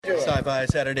Sci-Fi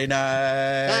Saturday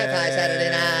Night. Sci-Fi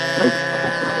Saturday Night.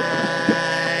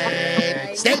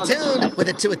 Stay tuned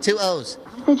with two O's.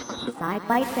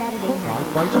 Sci-Fi Saturday Night.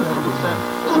 Sci-Fi Saturday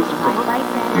Night.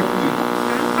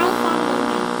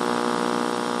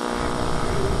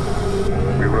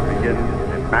 We will begin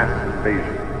a mass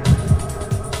invasion.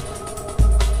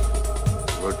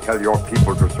 We'll tell your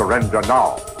people to surrender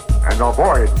now and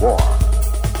avoid war.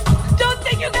 Don't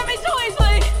think you get me so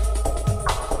easily!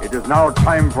 It is now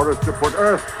time for us to put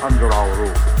Earth under our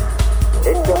rule.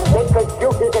 It's your sacred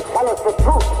duty to tell us the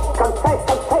truth. Confess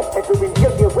that you've been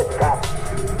guilty of witchcraft.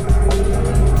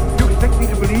 You expect me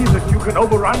to believe that you can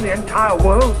overrun the entire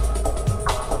world?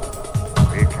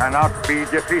 We cannot be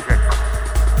defeated.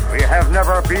 We have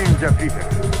never been defeated.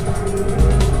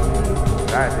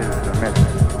 That is the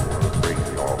message to bring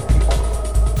your people.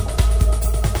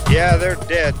 Yeah, they're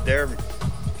dead. They're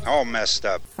all messed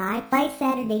up. Sci-Fi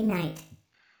Saturday Night.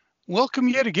 Welcome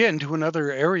yet again to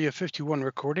another Area 51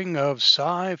 recording of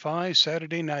Sci-Fi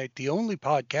Saturday Night, the only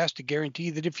podcast to guarantee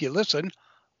that if you listen,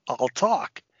 I'll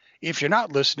talk. If you're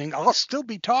not listening, I'll still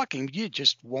be talking. You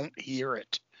just won't hear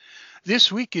it. This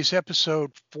week is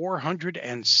episode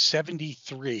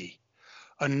 473.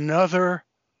 Another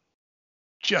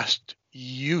just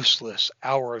useless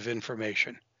hour of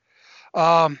information.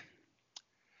 There's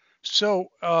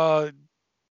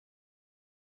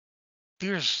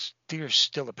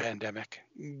still a pandemic.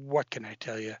 What can I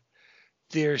tell you?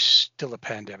 There's still a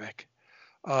pandemic.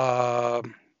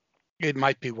 It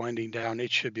might be winding down.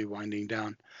 It should be winding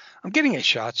down. I'm getting a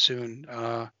shot soon.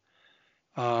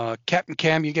 Captain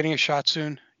Cam, you getting a shot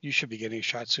soon? You should be getting a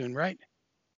shot soon, right?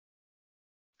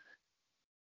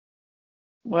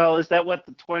 Well, is that what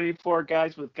the 24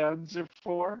 guys with guns are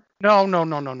for? No. No.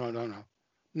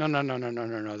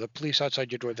 The police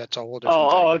outside your door, that's a whole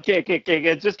different thing.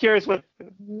 Okay. Just curious what.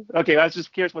 Okay, I was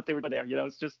just curious what they were doing there. You know,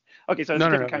 it's just okay. So it's a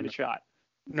different kind of shot.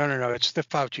 No. It's the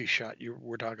Fauci shot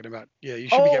we're talking about. Yeah, you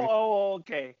should be getting.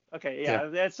 Okay. Yeah,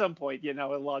 at some point, you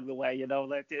know, along the way, you know,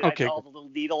 okay. All the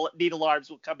little needle arms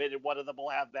will come in, and one of them will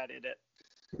have that in it.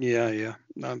 Yeah.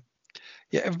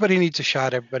 Everybody needs a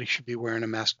shot. Everybody should be wearing a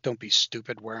mask. Don't be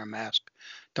stupid. Wear a mask.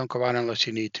 Don't go out unless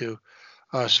you need to.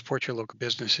 Support your local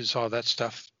businesses, all that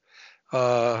stuff.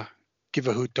 Give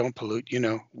a hoot, don't pollute. You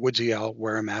know, woodsy owl,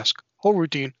 wear a mask. Whole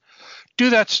routine. Do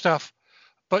that stuff.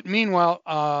 But meanwhile,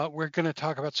 we're going to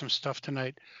talk about some stuff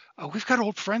tonight. We've got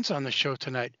old friends on the show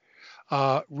tonight.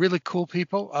 Really cool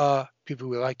people. People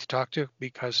we like to talk to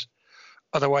because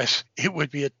otherwise it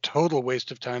would be a total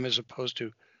waste of time as opposed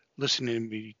to listening to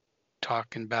me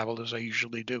talk and babble as I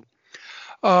usually do.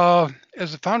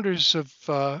 As the founders of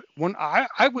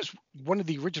I was one of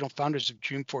the original founders of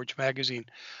Dreamforge magazine.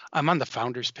 I'm on the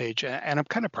founders page, and I'm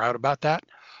kind of proud about that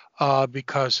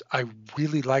because I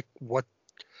really like what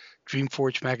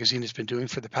Dreamforge magazine has been doing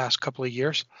for the past couple of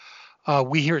years.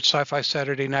 We here at Sci-Fi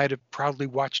Saturday Night have proudly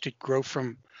watched it grow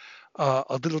from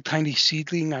a little tiny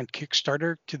seedling on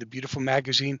Kickstarter to the beautiful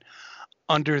magazine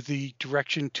under the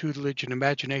direction, tutelage, and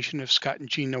imagination of Scott and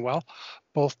Jean Noel,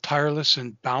 both tireless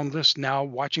and boundless, now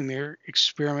watching their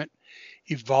experiment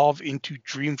evolve into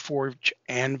Dreamforge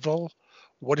Anvil.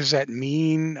 What does that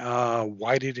mean?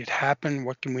 Why did it happen?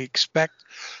 What can we expect?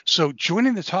 So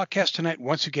joining the Talkcast tonight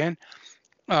once again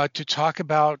to talk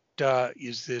about,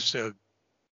 is this a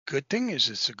good thing? Is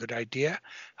this a good idea?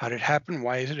 How did it happen?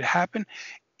 Why did it happen?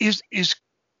 Is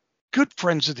good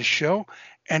friends of the show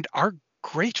and our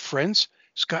great friends,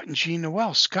 Scott and Jean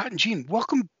Noel. Scott and Jean,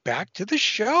 welcome back to the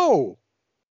show.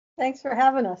 Thanks for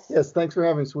having us. Yes, thanks for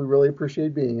having us. We really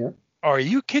appreciate being here. Are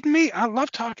you kidding me? I love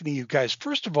talking to you guys.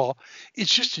 First of all,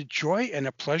 it's just a joy and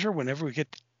a pleasure whenever we get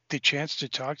the chance to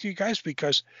talk to you guys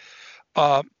because,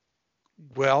 I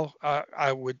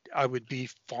would be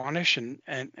faunish and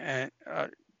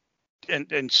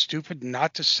stupid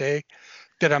not to say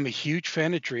that I'm a huge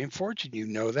fan of Dreamforge, and you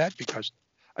know that because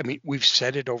I mean, we've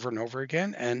said it over and over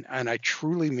again, and I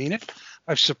truly mean it.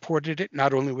 I've supported it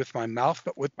not only with my mouth,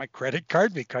 but with my credit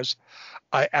card because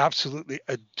I absolutely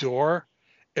adore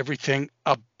everything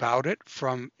about it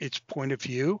from its point of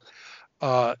view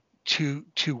to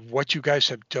what you guys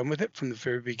have done with it from the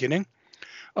very beginning.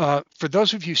 For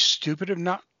those of you stupid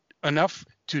enough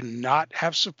to not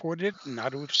have supported it,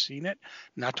 not to have seen it,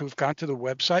 not to have gone to the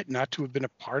website, not to have been a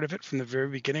part of it from the very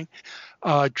beginning,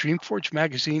 Dreamforge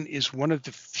magazine is one of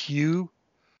the few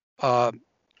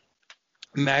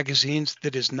magazines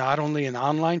that is not only an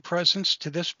online presence to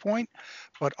this point,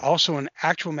 but also an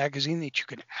actual magazine that you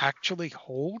can actually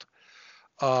hold.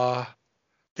 That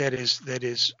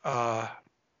is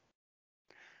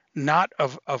not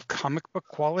of comic book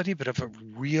quality, but of a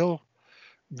real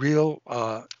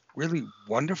really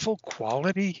wonderful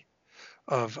quality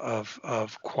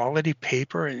of quality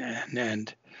paper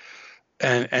and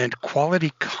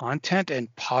quality content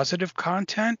and positive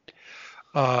content,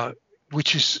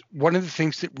 which is one of the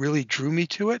things that really drew me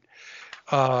to it,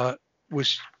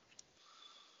 was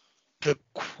the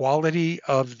quality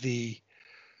of the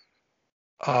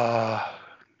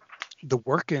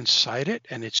work inside it.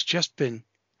 And it's just been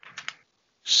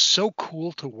so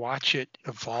cool to watch it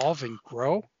evolve and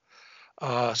grow.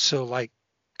 So like,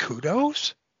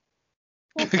 kudos.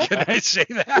 Can I say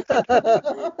that?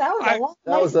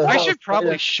 I should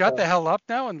probably shut the hell up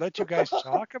now and let you guys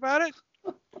talk about it.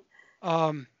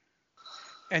 And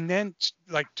then,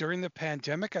 like, during the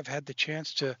pandemic, I've had the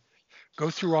chance to go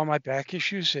through all my back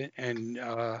issues and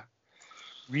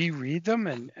reread them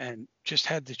and just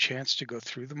had the chance to go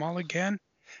through them all again.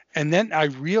 And then I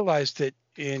realized that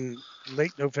in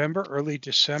late November, early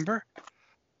December,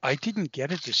 I didn't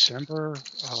get a December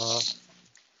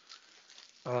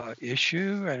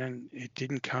issue, and it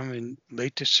didn't come in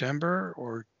late December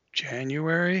or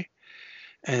January.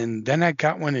 And then I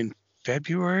got one in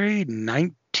February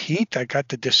 19th. I got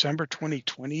the December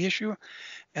 2020 issue,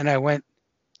 and I went,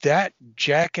 that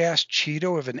jackass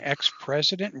Cheeto of an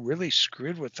ex-president really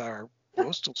screwed with our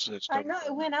postal system. I know,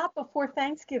 it went out before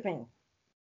Thanksgiving.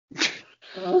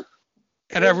 And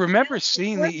I remember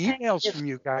seeing the emails from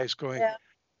you guys going,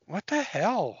 what the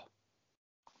hell?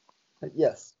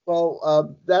 Yes.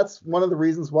 Well, that's one of the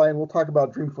reasons why, and we'll talk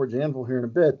about Dreamforge Anvil here in a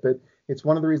bit, but it's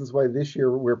one of the reasons why this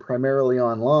year we're primarily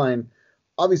online.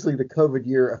 Obviously, the COVID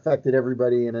year affected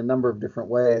everybody in a number of different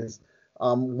ways.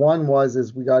 One was,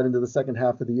 as we got into the second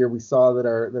half of the year, we saw that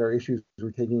our issues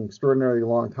were taking an extraordinarily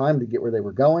long time to get where they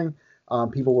were going.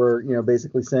 People were,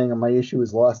 basically saying, my issue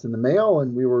is lost in the mail,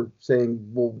 and we were saying,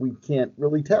 well, we can't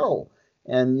really tell.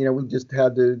 And, we just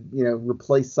had to,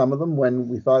 replace some of them when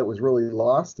we thought it was really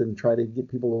lost and try to get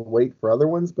people to wait for other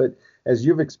ones. But as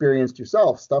you've experienced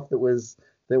yourself, stuff that was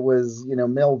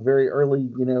mailed very early,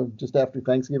 just after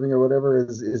Thanksgiving or whatever,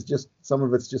 is just, some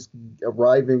of it's just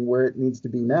arriving where it needs to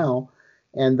be now.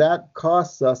 And that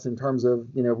costs us in terms of,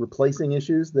 replacing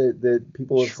issues that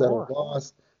people have said are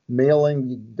lost. Mailing,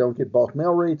 you don't get bulk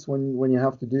mail rates when you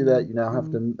have to do that. You now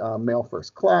have to mail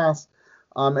first class.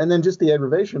 And then just the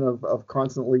aggravation of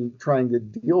constantly trying to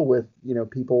deal with,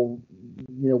 people,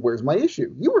 where's my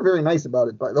issue? You were very nice about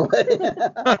it, by the way.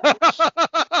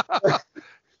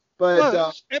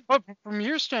 But from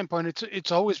your standpoint,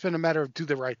 it's always been a matter of do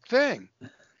the right thing.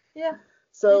 Yeah.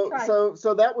 So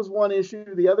that was one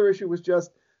issue. The other issue was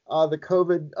just the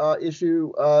COVID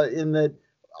issue in that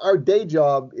our day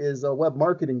job is a web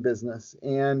marketing business.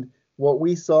 And what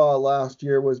we saw last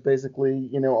year was basically,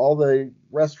 all the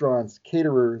restaurants,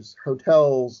 caterers,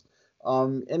 hotels,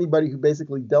 anybody who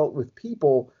basically dealt with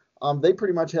people, they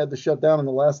pretty much had to shut down. And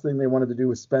the last thing they wanted to do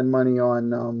was spend money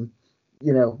on,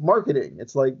 marketing.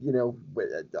 It's like,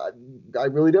 I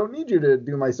really don't need you to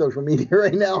do my social media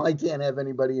right now. I can't have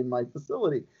anybody in my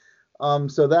facility.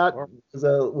 So that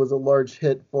was a large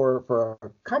hit for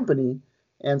our company.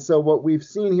 And so what we've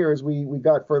seen here is we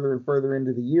got further and further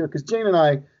into the year, because Jane and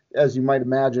I, as you might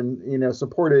imagine,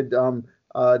 supported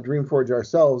Dreamforge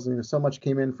ourselves. So much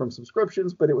came in from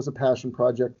subscriptions, but it was a passion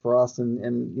project for us,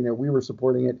 and we were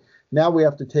supporting it. Now we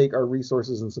have to take our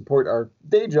resources and support our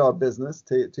day job business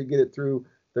to get it through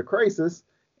the crisis,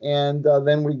 and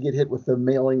then we get hit with the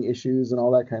mailing issues and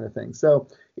all that kind of thing. So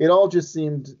it all just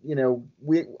seemed,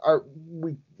 we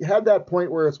had that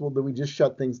point where it's, well, do we just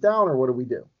shut things down, or what do we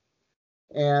do?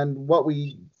 And what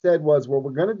we said was, well,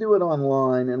 we're going to do it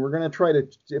online, and we're going to try to,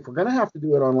 if we're going to have to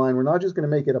do it online, we're not just going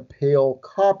to make it a pale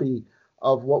copy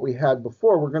of what we had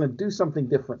before. We're going to do something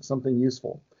different, something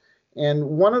useful. And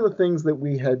one of the things that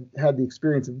we had the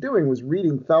experience of doing was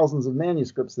reading thousands of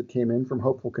manuscripts that came in from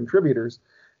hopeful contributors.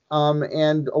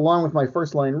 And along with my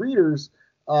first line readers,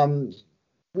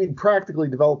 we'd practically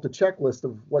developed a checklist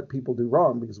of what people do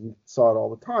wrong, because we saw it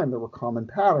all the time. There were common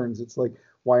patterns. It's like,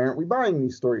 why aren't we buying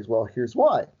these stories? Well, here's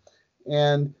why.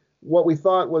 And what we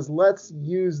thought was, let's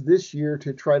use this year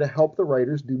to try to help the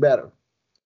writers do better.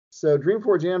 So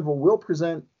Dreamforge Anvil will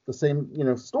present the same,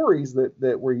 stories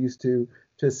that we're used to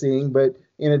seeing, but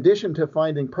in addition to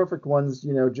finding perfect ones,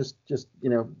 just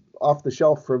off the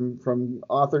shelf from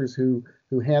authors who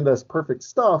hand us perfect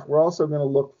stuff, we're also going to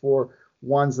look for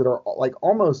ones that are like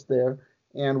almost there,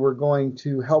 and we're going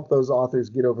to help those authors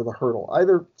get over the hurdle,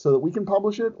 either so that we can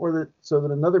publish it or so that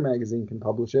another magazine can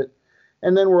publish it.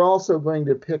 And then we're also going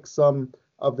to pick some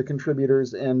of the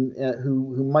contributors and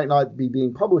who might not be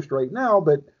being published right now,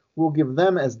 but we'll give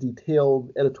them as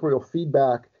detailed editorial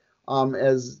feedback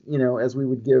as we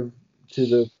would give to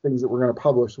the things that we're going to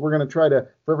publish. So we're going to try to,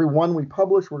 for every one we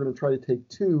publish, we're going to try to take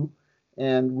 2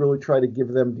 and really try to give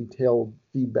them detailed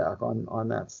feedback on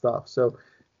that stuff. So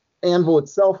Anvil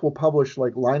itself will publish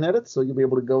like line edits, so you'll be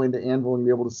able to go into Anvil and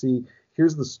be able to see,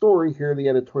 here's the story, here are the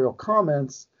editorial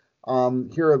comments,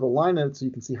 here are the line edits, so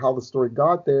you can see how the story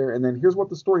got there, and then here's what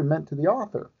the story meant to the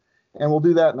author. And we'll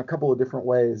do that in a couple of different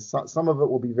ways. Some of it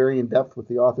will be very in-depth with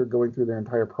the author going through their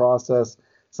entire process.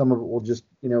 Some of it will just,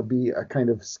 be a kind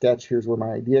of sketch, here's where my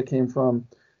idea came from.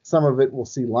 Some of it will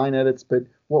see line edits, but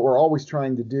what we're always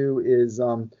trying to do is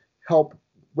help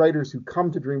writers who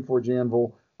come to Dreamforge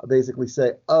Anvil basically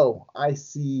say, oh, I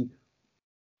see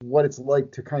what it's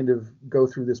like to kind of go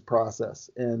through this process.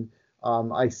 And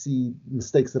I see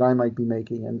mistakes that I might be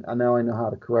making, and now I know how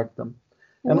to correct them.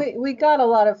 And we got a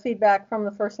lot of feedback from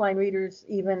the first line readers,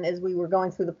 even as we were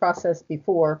going through the process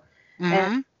before.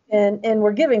 Mm-hmm. And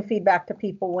we're giving feedback to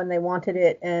people when they wanted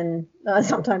it, and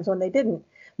sometimes when they didn't.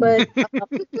 But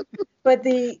but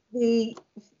the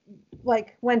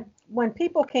like when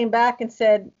people came back and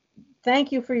said,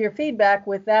 thank you for your feedback,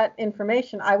 with that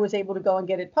information, I was able to go and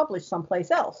get it published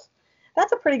someplace else.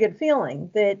 That's a pretty good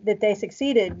feeling that they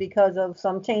succeeded because of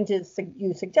some changes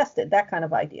you suggested, that kind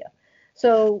of idea.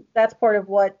 So that's part of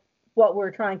what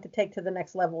we're trying to take to the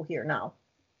next level here now.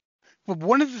 Well,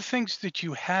 one of the things that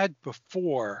you had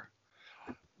before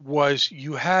was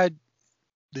you had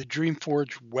the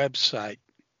Dreamforge website.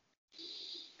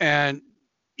 And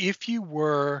if you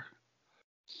were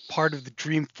part of the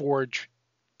Dreamforge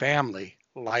family,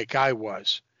 like I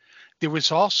was, there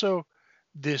was also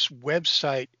this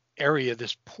website area,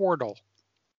 this portal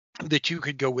that you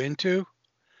could go into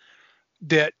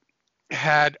that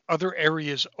had other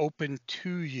areas open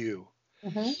to you.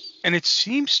 Mm-hmm. And it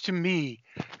seems to me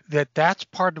that that's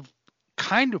part of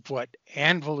kind of what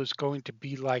Anvil is going to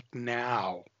be like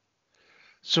now.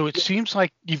 So it seems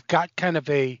like you've got kind of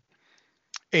a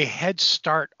head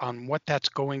start on what that's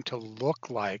going to look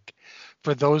like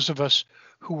for those of us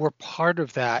who were part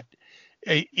of that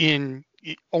in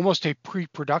almost a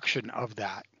pre-production of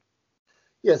that.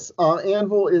 Yes,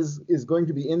 Anvil is going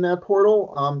to be in that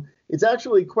portal. It's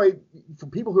actually quite, for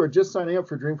people who are just signing up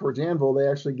for Dreamforge Anvil, they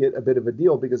actually get a bit of a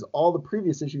deal because all the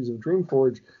previous issues of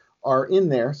Dreamforge are in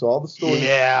there. So all the stories,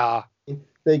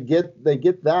 they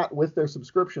get that with their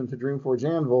subscription to Dreamforge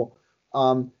Anvil.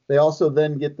 They also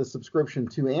then get the subscription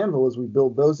to Anvil as we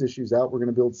build those issues out. We're going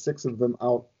to build 6 of them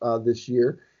out this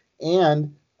year.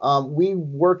 And we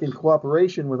work in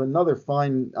cooperation with another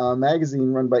fine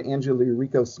magazine run by Angela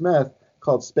Rico Smith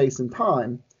called Space and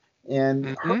Time.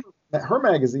 And her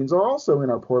magazines are also in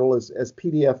our portal as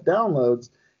PDF downloads.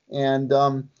 And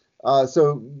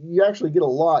so you actually get a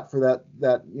lot for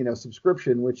that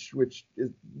subscription, which is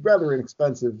rather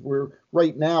inexpensive. We're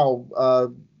right now,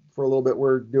 for a little bit,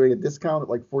 we're doing a discount at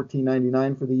like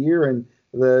 $14.99 for the year, and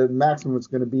the maximum it's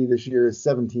going to be this year is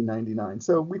 $17.99.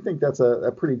 So we think that's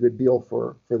a pretty good deal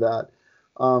for that.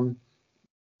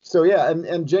 So yeah,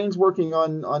 and Jane's working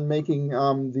on making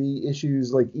the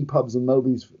issues like EPUBs and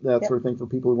Mobies, that sort of thing, for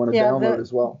people who want to download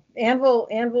as well.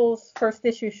 Anvil's first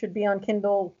issue should be on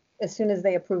Kindle as soon as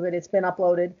they approve it. It's been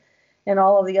uploaded, and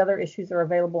all of the other issues are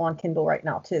available on Kindle right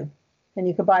now too. And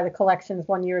you could buy the collections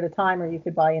 1 year at a time, or you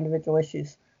could buy individual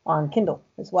issues on Kindle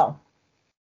as well.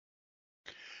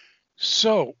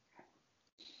 So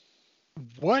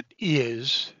what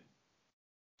is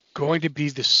going to be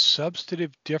the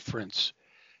substantive difference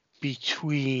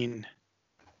between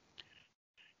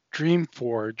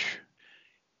Dreamforge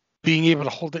being able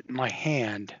to hold it in my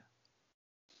hand,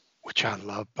 which I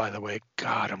love, by the way?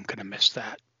 God, I'm going to miss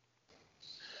that.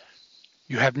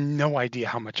 You have no idea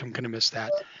how much I'm going to miss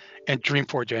that. And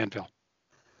Dreamforge Anvil.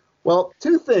 Well,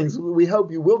 2 things we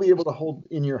hope you will be able to hold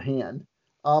in your hand.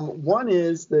 One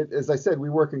is that, as I said, we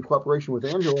work in cooperation with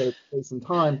Angela at Space and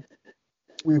Time.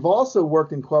 We've also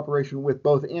worked in cooperation with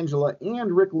both Angela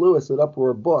and Rick Lewis at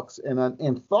Uproar Books, and an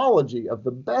anthology of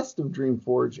the best of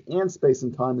Dreamforge and Space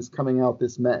and Time is coming out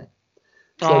this May.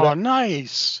 So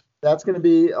nice. That's going to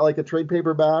be like a trade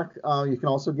paperback. You can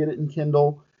also get it in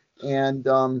Kindle. And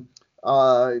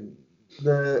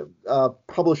the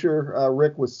publisher,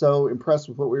 Rick, was so impressed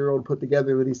with what we were able to put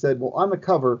together that he said, well, on the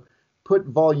cover, put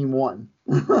volume 1.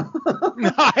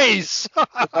 Nice.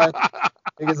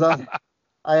 Because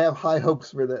I have high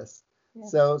hopes for this. Yeah.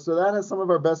 So that has some of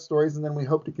our best stories, and then we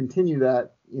hope to continue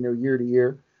that, year to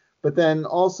year. But then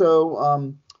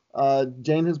also,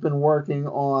 Jane has been working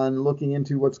on looking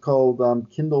into what's called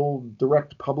Kindle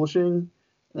Direct Publishing,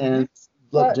 and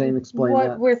let Jane explain that.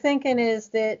 What we're thinking is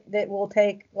that we'll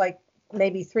take like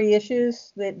maybe 3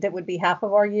 issues that would be half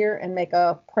of our year and make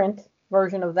a print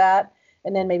version of that,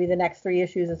 and then maybe the next 3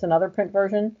 issues is another print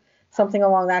version. something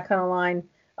along that kind of line,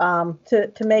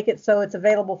 to make it so it's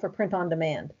available for print on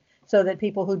demand, so that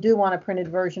people who do want a printed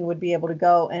version would be able to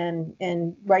go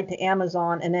and write to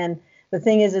Amazon. And then the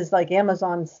thing is like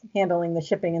Amazon's handling the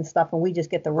shipping and stuff, and we just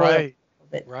get the royalty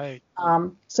of it. Right.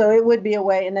 So it would be a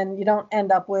way, and then you don't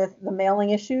end up with the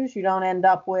mailing issues. You don't end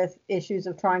up with issues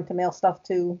of trying to mail stuff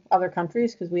to other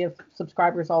countries, because we have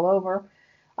subscribers all over.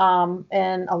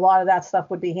 And a lot of that stuff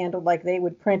would be handled like they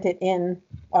would print it in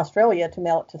Australia to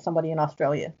mail it to somebody in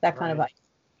Australia, that kind of item.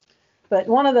 But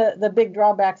one of the big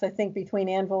drawbacks, I think, between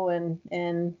Anvil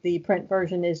and the print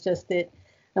version is just that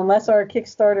unless our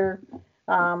Kickstarter,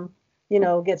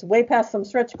 gets way past some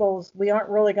stretch goals, we aren't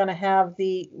really going to have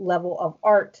the level of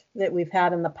art that we've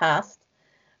had in the past.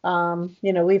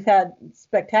 We've had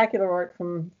spectacular art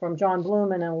from John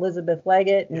Bloom and Elizabeth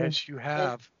Leggett. Yes, you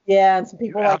have. And some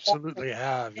people absolutely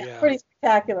have. Yeah. Pretty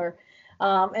spectacular.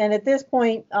 And at this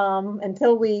point,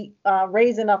 until we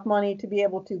raise enough money to be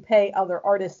able to pay other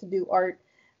artists to do art,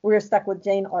 we're stuck with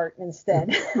Jane art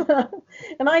instead.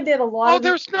 And I did a lot. Oh,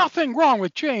 there's nothing wrong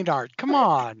with Jane art. Come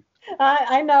on.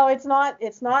 I know it's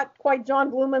not quite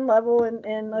John Blumen level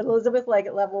and Elizabeth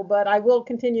Leggett level, but I will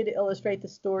continue to illustrate the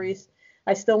stories.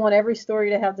 I still want every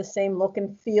story to have the same look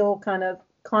and feel kind of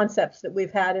concepts that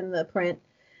we've had in the print.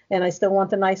 And I still want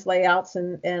the nice layouts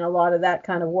and a lot of that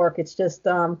kind of work. It's just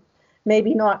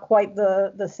maybe not quite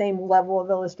the same level of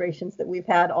illustrations that we've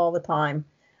had all the time.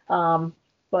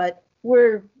 But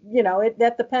we're,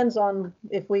 that depends on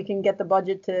if we can get the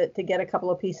budget to get a couple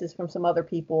of pieces from some other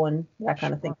people and that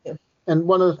kind of thing too. And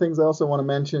one of the things I also want to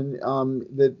mention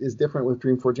that is different with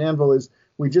Dreamforge Anvil is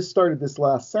we just started this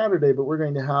last Saturday, but we're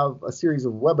going to have a series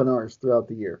of webinars throughout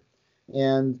the year.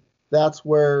 And that's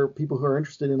where people who are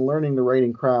interested in learning the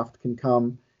writing craft can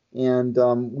come, and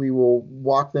we will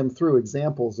walk them through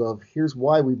examples of here's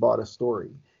why we bought a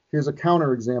story. Here's a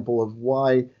counter example of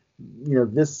why,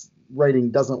 this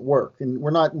writing doesn't work. And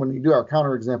we're not, when we do our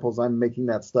counter examples, I'm making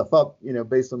that stuff up,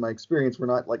 based on my experience. We're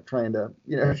not like trying to,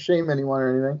 shame anyone or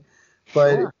anything,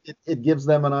 but sure. it gives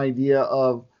them an idea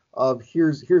of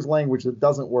here's language that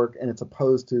doesn't work, and it's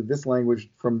opposed to this language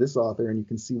from this author, and you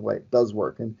can see why it does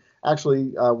work. And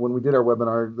actually, when we did our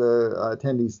webinar, the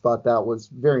attendees thought that was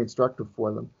very instructive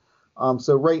for them.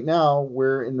 So right now,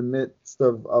 we're in the midst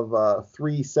of a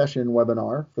 3-session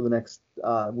webinar for the next,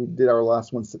 we did our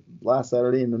last one last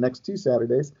Saturday and the next 2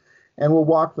 Saturdays, and we'll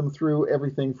walk them through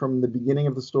everything from the beginning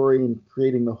of the story and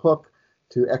creating the hook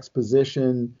to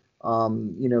exposition,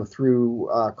 through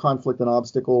conflict and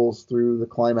obstacles, through the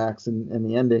climax and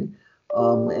the ending.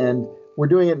 And we're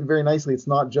doing it very nicely. It's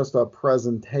not just a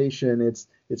presentation.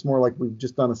 It's more like we've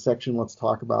just done a section, let's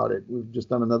talk about it. We've just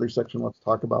done another section, let's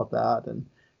talk about that. And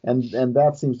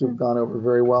that seems to have gone over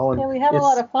very well. And yeah, we had a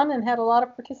lot of fun and had a lot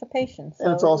of participation. So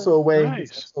and it's also a way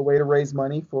to raise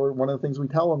money for one of the things we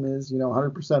tell them is,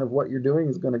 100% of what you're doing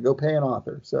is going to go pay an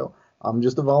author. So I'm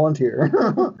just a volunteer.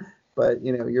 But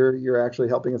you're actually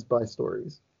helping us buy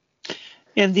stories.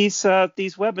 And these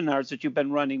webinars that you've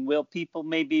been running, will people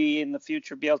maybe in the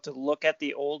future be able to look at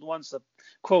the old ones, the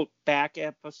quote back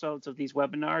episodes of these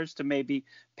webinars, to maybe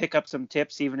pick up some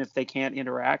tips, even if they can't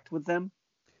interact with them?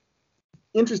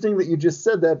 Interesting that you just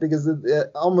said that, because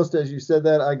almost as you said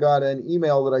that, I got an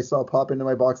email that I saw pop into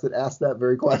my box that asked that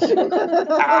very question.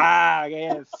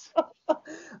 Yes.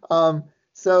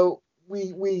 So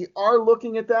we are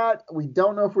looking at that. We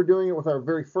don't know if we're doing it with our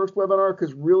very first webinar,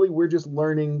 because really we're just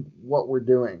learning what we're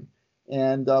doing.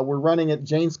 And we're running it.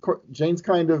 Jane's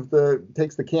kind of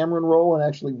takes the Cameron role and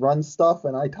actually runs stuff,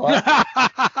 and I talk.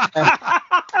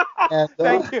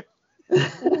 Thank you.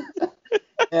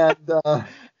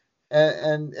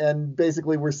 And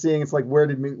basically we're seeing, it's like, where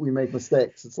did we make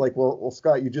mistakes? It's like, well,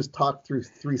 Scott, you just talked through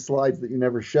 3 slides that you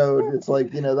never showed. It's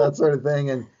like, that sort of thing.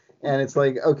 And it's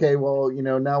like, okay, well,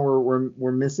 now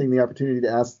we're missing the opportunity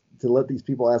to let these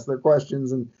people ask their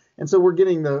questions. And so we're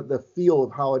getting the feel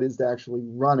of how it is to actually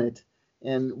run it.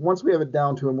 And once we have it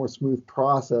down to a more smooth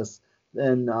process,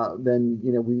 then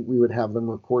we would have them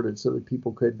recorded so that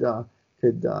people could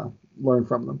learn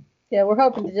from them. Yeah, we're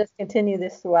hoping to just continue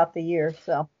this throughout the year.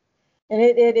 So, and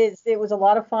it was a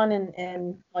lot of fun,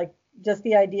 and like just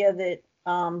the idea that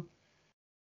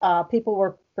people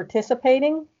were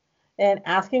participating and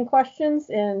asking questions,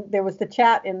 and there was the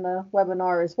chat in the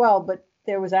webinar as well, but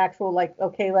there was actual like,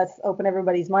 okay, let's open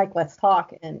everybody's mic, let's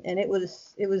talk, and it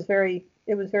was very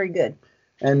good.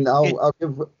 And I'll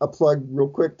give a plug real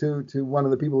quick to one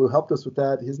of the people who helped us with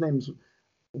that. His name's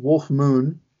Wolf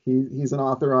Moon. He's an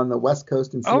author on the West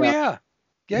Coast in Seattle. Oh yeah.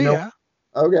 Yeah.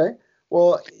 Okay.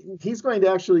 Well, he's going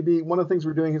to actually be, one of the things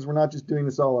we're doing is we're not just doing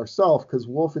this all ourselves, because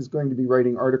Wolf is going to be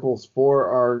writing articles for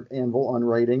our Anvil on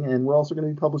writing, and we're also going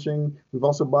to be publishing, we've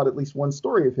also bought at least one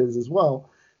story of his as well.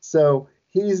 So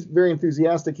he's very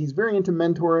enthusiastic. He's very into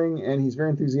mentoring, and he's very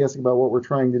enthusiastic about what we're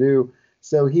trying to do.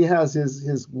 So he has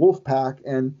his Wolf pack,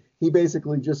 and he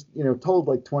basically just, told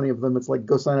like 20 of them, it's like,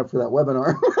 go sign up for that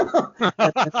webinar.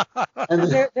 and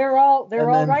they're all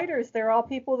writers. They're all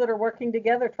people that are working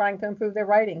together trying to improve their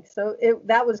writing. So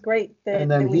that was great.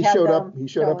 And then he showed up. He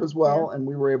showed up as well, and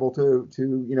we were able to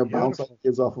bounce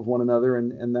ideas off of one another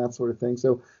and that sort of thing.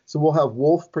 So we'll have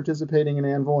Wolf participating in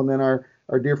Anvil, and then our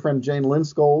dear friend Jane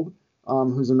Linskold,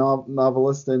 who's a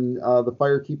novelist in the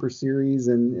Firekeeper series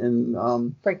and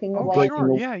Breaking the Wall.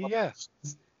 Sure. Yeah.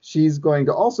 She's going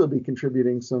to also be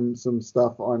contributing some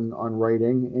stuff on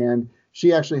writing, and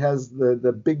she actually has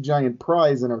the big giant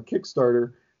prize in our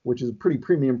Kickstarter, which is a pretty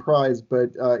premium prize, but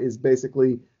is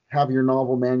basically have your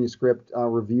novel manuscript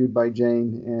reviewed by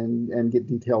Jane and get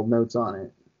detailed notes on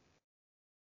it.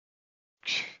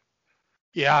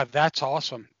 Yeah, that's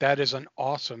awesome. That is an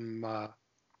awesome.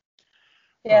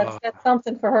 That's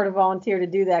something for her to volunteer to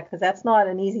do that, because that's not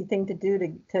an easy thing to do.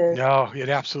 To No, it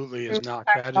absolutely is not.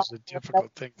 That is a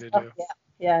difficult thing to do.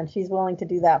 Yeah, and she's willing to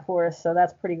do that for us, so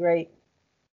that's pretty great.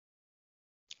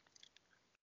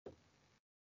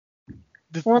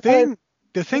 The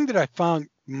thing that I found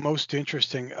most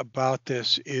interesting about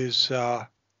this is how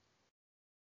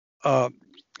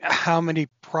many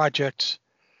projects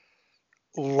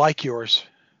like yours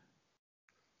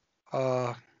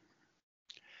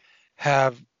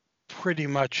have pretty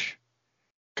much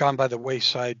gone by the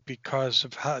wayside because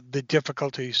of the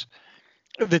difficulties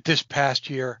that this past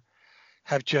year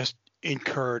have just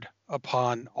incurred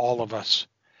upon all of us.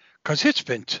 Because it's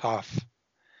been tough.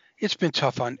 It's been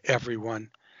tough on everyone.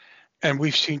 And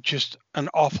we've seen just an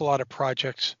awful lot of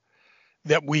projects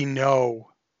that we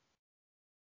know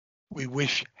we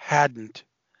wish hadn't,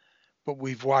 but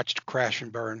we've watched crash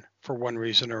and burn for one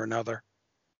reason or another.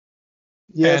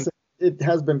 Yes, it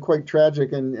has been quite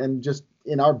tragic, and just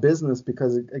in our business,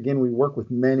 because again, we work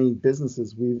with many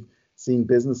businesses. We've seen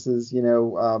businesses,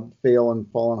 fail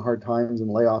and fall on hard times and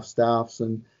lay off staffs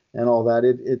and all that.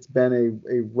 It's been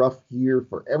a rough year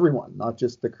for everyone, not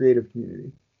just the creative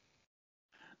community.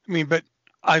 I mean, but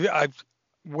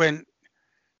when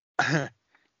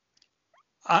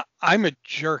I'm a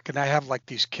jerk and I have like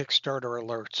these Kickstarter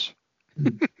alerts,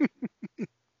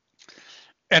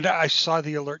 and I saw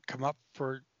the alert come up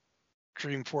for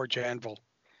Dreamforge Anvil,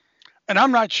 and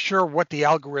I'm not sure what the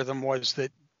algorithm was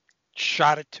that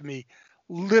shot it to me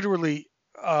literally,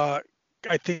 I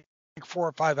think 4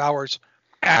 or 5 hours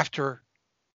after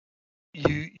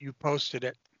you posted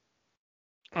it.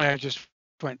 And I just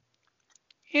went,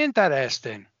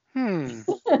 interesting.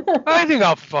 I think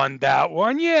I'll fund that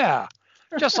one. Yeah.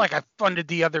 Just like I funded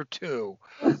the other two.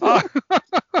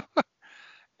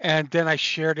 And then I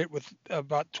shared it with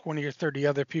about 20 or 30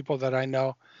 other people that I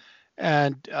know.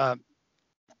 And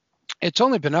it's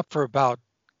only been up for about,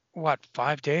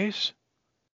 5 days?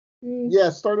 Yeah,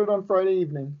 it started on Friday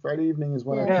evening. Friday evening is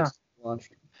when it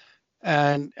launched.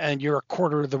 And you're a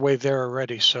quarter of the way there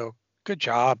already, so good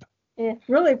job. Yeah,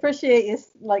 really appreciate you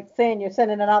saying you're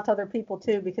sending it out to other people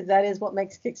too, because that is what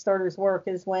makes Kickstarters work,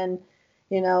 is when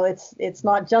it's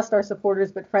not just our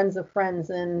supporters but friends of friends,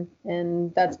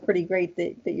 and that's pretty great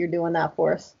that you're doing that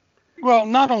for us. Well,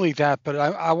 not only that, but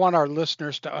I want our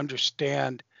listeners to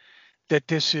understand that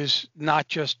this is not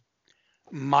just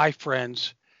my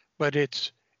friends, but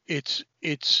it's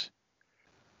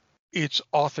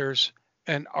authors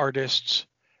and artists,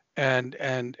 and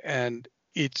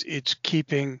it's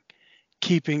keeping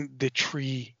the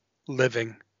tree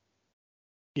living,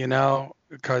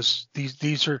 because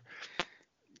these are,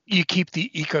 you keep the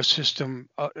ecosystem,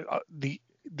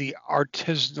 the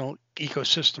artisanal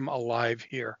ecosystem alive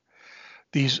here.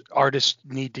 These artists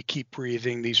need to keep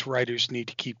breathing. These writers need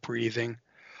to keep breathing.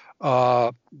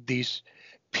 These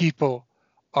people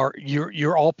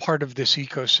you're all part of this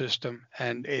ecosystem,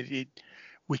 and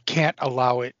we can't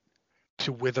allow it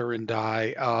to wither and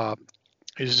die.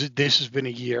 This has been a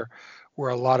year where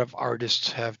a lot of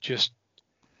artists have just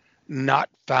not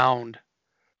found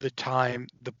the time,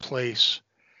 the place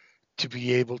to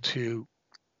be able to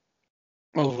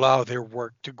allow their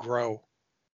work to grow.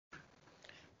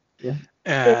 Yeah.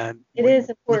 And it is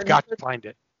important. We've got to find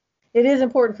it. It is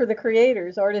important for the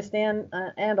creators, artists and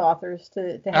authors,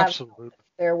 to have Absolutely.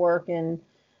 Their work, and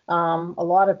a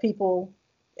lot of people,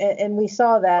 and we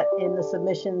saw that in the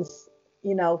submissions,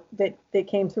 that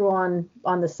came through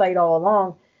on the site all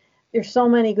along. There's so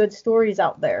many good stories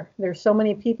out there. There's so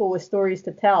many people with stories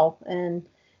to tell, and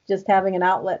just having an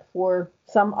outlet for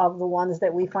some of the ones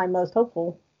that we find most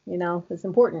hopeful, is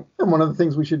important. And one of the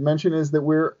things we should mention is that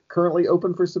we're currently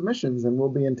open for submissions, and we'll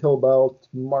be until about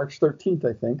March 13th,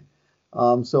 I think.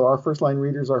 So our first line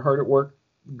readers are hard at work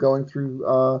going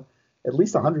through at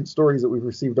least 100 stories that we've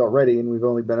received already, and we've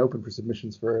only been open for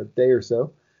submissions for a day or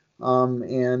so. I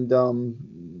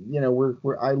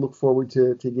look forward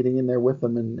to getting in there with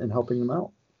them and helping them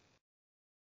out.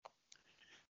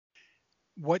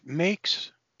 What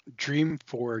makes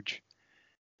Dreamforge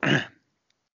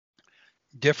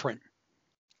different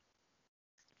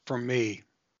for me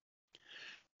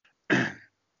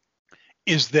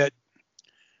is that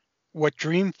what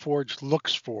Dreamforge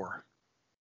looks for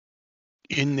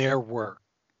in their work,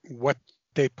 what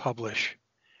they publish,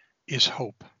 is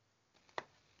hope.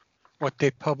 What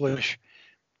they publish,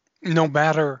 no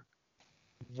matter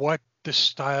what the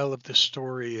style of the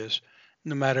story is,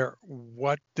 no matter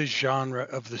what the genre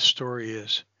of the story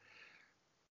is,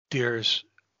 there's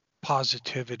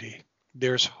positivity,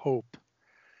 there's hope,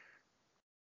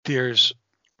 there's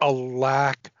a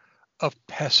lack of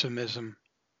pessimism,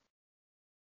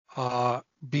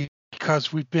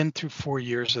 because we've been through 4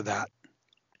 years of that,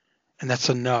 and that's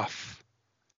enough.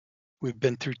 We've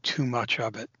been through too much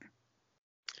of it.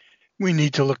 We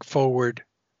need to look forward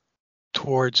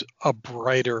towards a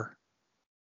brighter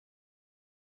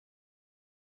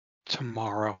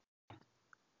tomorrow.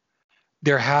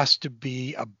 There has to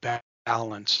be a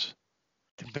balance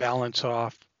to balance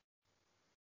off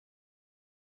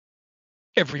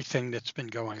everything that's been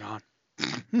going on.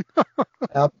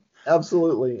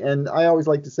 Absolutely. And I always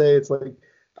like to say, it's like,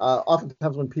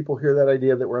 oftentimes when people hear that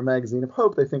idea that we're a magazine of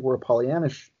hope, they think we're a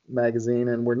Pollyannish magazine,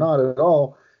 and we're not at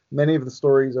all. Many of the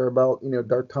stories are about,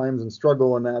 dark times and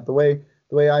struggle and that. The way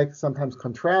I sometimes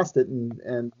contrast it,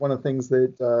 and one of the things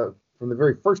that from the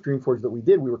very first Dreamforge that we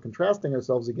did, we were contrasting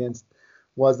ourselves against,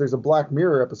 was there's a Black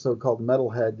Mirror episode called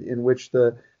Metalhead, in which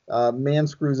the man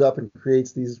screws up and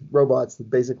creates these robots that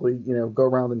basically, go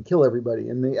around and kill everybody.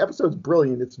 And the episode's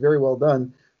brilliant. It's very well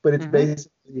done, but it's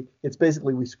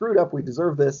basically we screwed up, we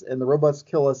deserve this, and the robots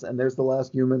kill us, and there's the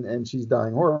last human, and she's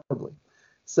dying horribly.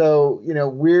 So,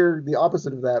 we're the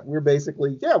opposite of that. We're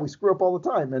basically, we screw up all the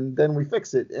time, and then we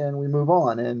fix it and we move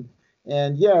on. And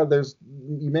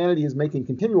humanity is making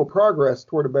continual progress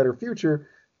toward a better future.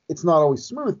 It's not always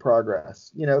smooth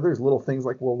progress. There's little things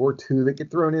like World War II that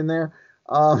get thrown in there.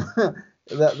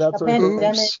 That's sort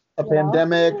of a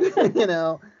pandemic,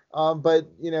 but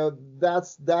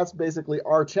that's basically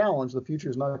our challenge. The future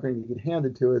is not going to get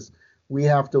handed to us. We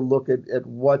have to look at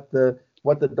what the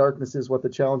darkness is, what the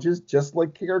challenge is, just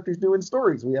like characters do in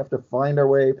stories. We have to find our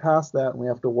way past that, and we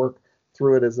have to work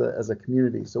through it as a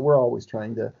community. So we're always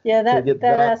trying to get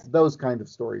those kind of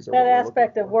stories. That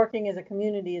aspect of working as a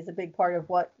community is a big part of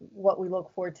what we look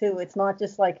for too. It's not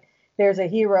just like there's a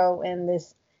hero and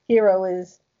this hero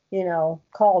is,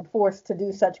 called forth to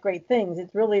do such great things.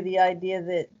 It's really the idea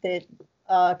that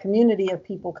a community of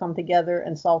people come together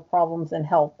and solve problems and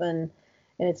help, and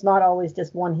it's not always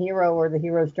just one hero or the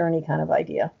hero's journey kind of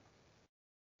idea.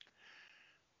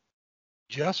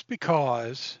 Just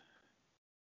because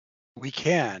we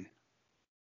can,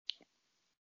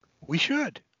 we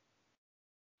should.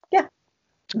 Yeah.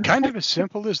 It's kind of as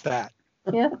simple as that.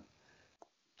 Yeah.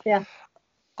 Yeah.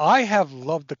 I have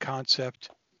loved the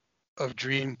concept of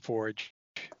Dreamforge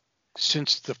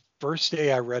since the first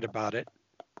day I read about it.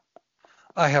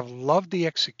 I have loved the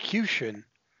execution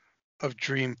of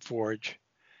Dreamforge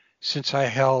since I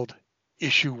held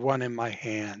issue 1 in my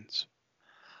hands.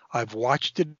 I've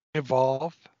watched it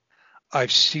evolve.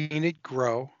 I've seen it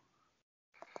grow.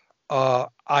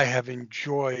 I have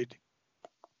enjoyed,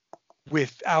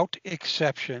 without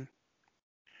exception,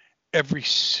 every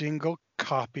single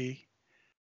copy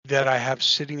that I have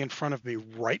sitting in front of me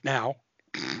right now,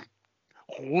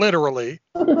 literally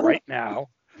right now.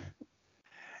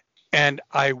 And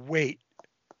I wait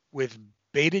with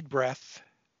bated breath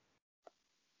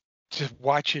to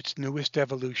watch its newest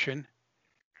evolution,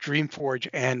 Dreamforge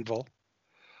Anvil.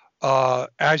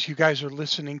 As you guys are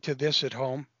listening to this at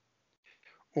home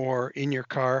or in your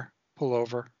car, pull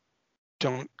over.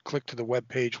 Don't click to the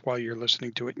webpage while you're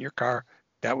listening to it in your car.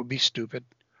 That would be stupid.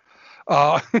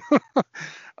 We'll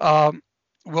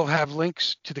have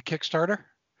links to the Kickstarter.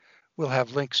 We'll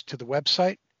have links to the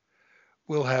website.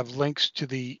 We'll have links to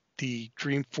the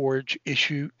Dreamforge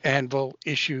Anvil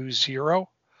issue 0,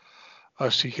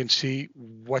 so you can see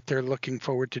what they're looking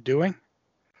forward to doing.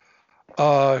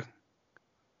 Join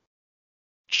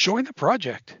the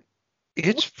project.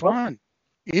 It's fun.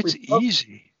 It's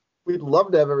easy. We'd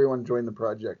love to have everyone join the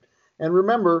project. And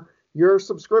remember, your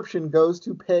subscription goes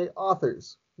to pay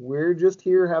authors. We're just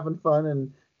here having fun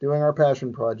and doing our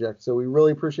passion project. So we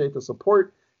really appreciate the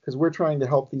support because we're trying to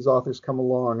help these authors come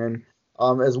along. And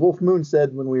as Wolf Moon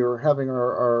said when we were having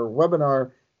our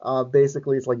webinar,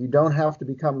 basically it's like you don't have to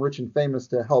become rich and famous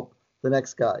to help the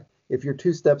next guy. If you're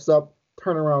 2 steps up,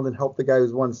 turn around and help the guy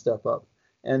who's 1 step up.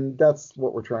 And that's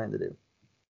what we're trying to do.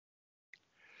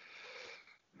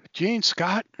 Gene,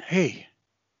 Scott, hey,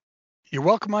 you're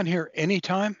welcome on here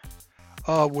anytime.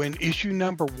 When issue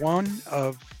number 1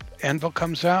 of Anvil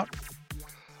comes out,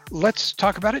 let's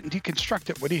talk about it and deconstruct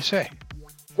it. What do you say?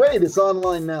 Great, it's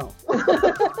online now.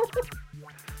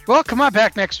 Well, come on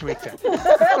back next week then.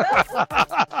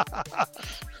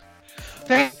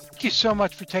 Thank you so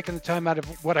much for taking the time out of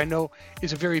what I know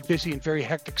is a very busy and very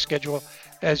hectic schedule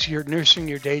as you're nursing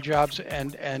your day jobs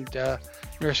and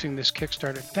nursing this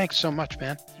Kickstarter. Thanks so much,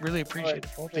 man. Really appreciate it,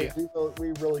 both of you.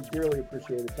 We really, really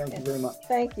appreciate it. Thank you very much.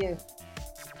 Thank you.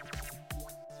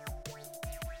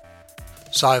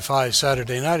 Sci-Fi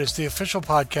Saturday Night is the official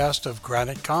podcast of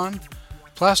Granite Con,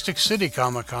 Plastic City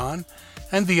Comic Con,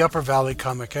 and the Upper Valley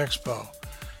Comic Expo.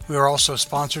 We are also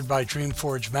sponsored by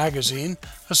Dreamforge Magazine,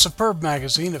 a superb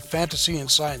magazine of fantasy and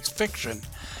science fiction,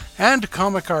 and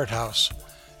Comic Art House.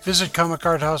 Visit Comic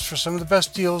Art House for some of the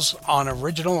best deals on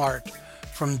original art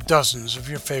from dozens of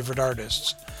your favorite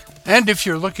artists. And if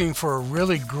you're looking for a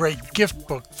really great gift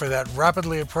book for that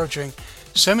rapidly approaching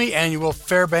semi-annual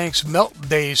Fairbanks Melt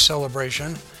Day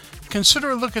celebration,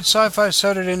 consider a look at Sci-Fi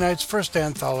Saturday Night's first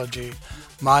anthology,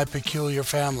 My Peculiar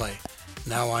Family,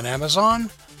 now on Amazon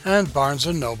and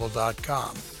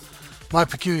BarnesandNoble.com. My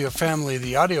Peculiar Family,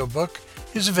 the audiobook,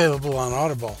 is available on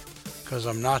Audible, because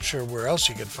I'm not sure where else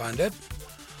you can find it.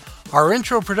 Our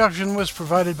intro production was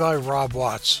provided by Rob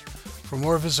Watts. For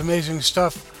more of his amazing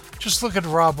stuff, just look at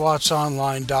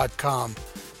robwattsonline.com.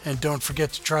 And don't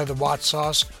forget to try the Watts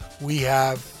sauce. We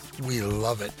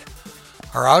love it.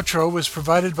 Our outro was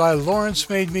provided by Lawrence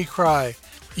Made Me Cry.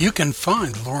 You can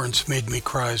find Lawrence Made Me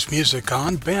Cry's music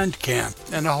on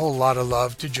Bandcamp, and a whole lot of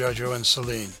love to Jojo and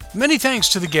Celine. Many thanks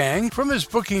to the gang. From his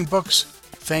booking books,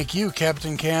 thank you,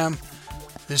 Captain Cam.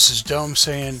 This is Dome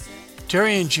saying,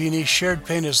 Terry and Jeannie, shared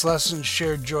pain is lessened,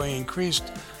 shared joy increased.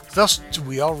 Thus do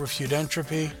we all refute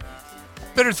entropy.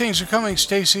 Better things are coming,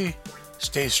 Stacy.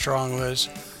 Stay strong, Liz.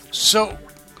 So,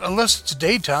 unless it's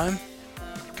daytime,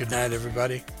 good night,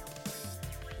 everybody.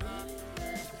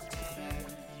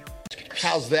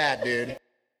 How's that, dude?